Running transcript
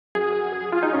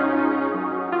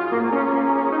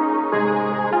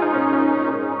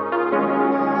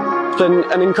been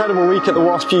an incredible week at the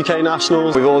WASZP UK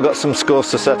Nationals. We've all got some scores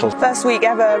to settle. First week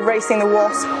ever racing the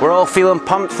WASZP. We're all feeling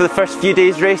pumped for the first few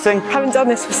days racing. I haven't done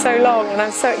this for so long and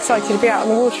I'm so excited to be out on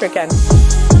the water again.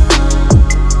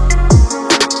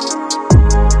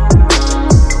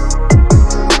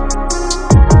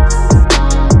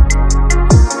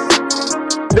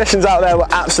 Conditions out there were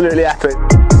absolutely epic.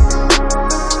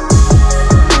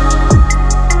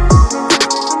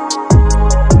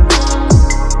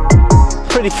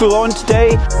 Pretty full on today.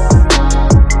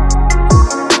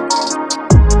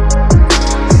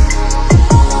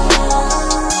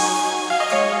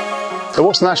 The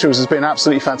WASZP Nationals has been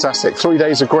absolutely fantastic. 3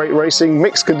 days of great racing,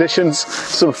 mixed conditions,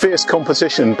 some fierce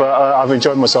competition, but I've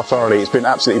enjoyed myself thoroughly. It's been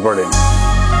absolutely brilliant.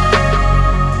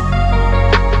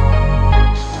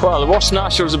 Well, the WASZP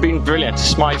Nationals have been brilliant.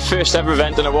 It's my first ever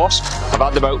event in a WASZP. I've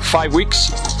had about 5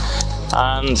 weeks,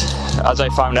 and as I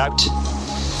found out,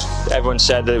 everyone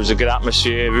said that it was a good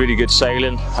atmosphere, really good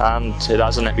sailing, and it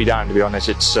hasn't let me down, to be honest.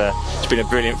 It's been a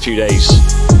brilliant few days.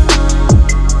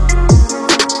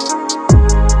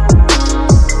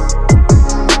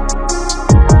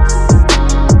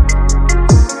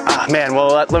 Man,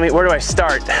 well, where do I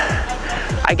start?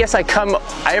 I guess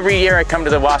every year I come to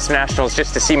the WASZP Nationals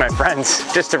just to see my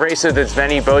friends, just to race with as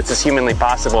many boats as humanly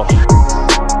possible.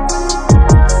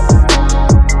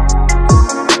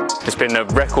 It's been a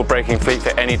record-breaking fleet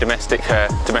for any domestic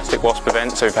WASZP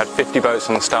event, so we've had 50 boats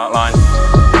on the start line.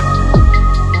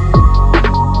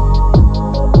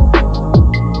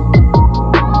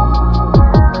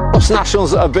 WASZP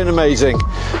Nationals have been amazing.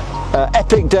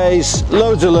 Epic days,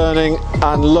 loads of learning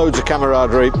and loads of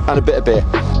camaraderie and a bit of beer.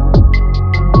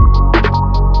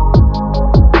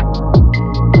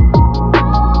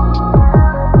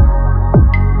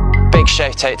 Big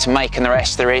shout out to Mike and the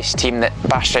rest of the race team that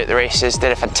bashed out the races,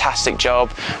 did a fantastic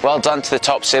job. Well done to the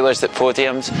top sailors that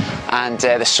podiumed, and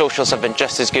the socials have been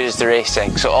just as good as the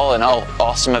racing. So all in all,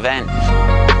 awesome event.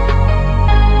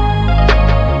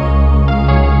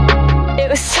 It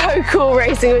was so cool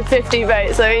racing with 50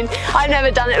 boats. I mean, I've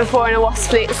never done it before in a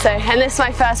WASZP fleet, and this is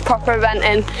my first proper event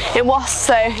in WASZP,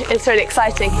 so it's really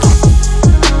exciting.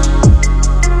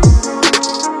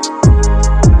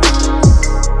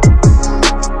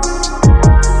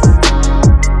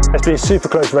 It's been super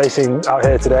close racing out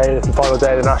here today. It's the final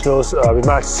day of the Nationals. We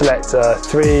managed to select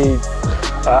 3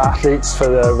 athletes for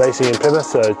the racing in Plymouth,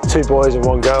 so 2 boys and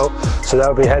 1 girl. So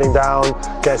they'll be heading down,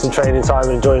 getting some training time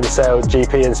and enjoying the Sail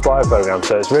GP Inspire programme.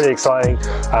 So it's really exciting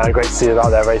and great to see them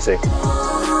out there racing.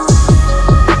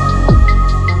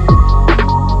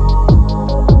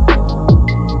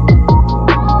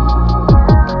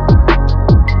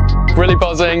 Really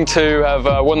buzzing to have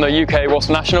won the UK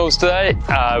WASZP Nationals today.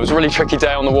 It was a really tricky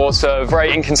day on the water,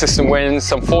 very inconsistent winds,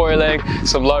 some foiling,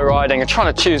 some low riding, and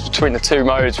trying to choose between the 2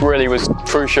 modes really was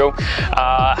crucial.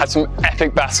 Had some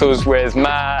epic battles with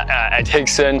Matt, Ed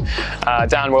Higson,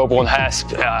 Dan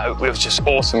Wilborn-Hesp. It was just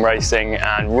awesome racing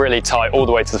and really tight all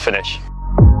the way to the finish.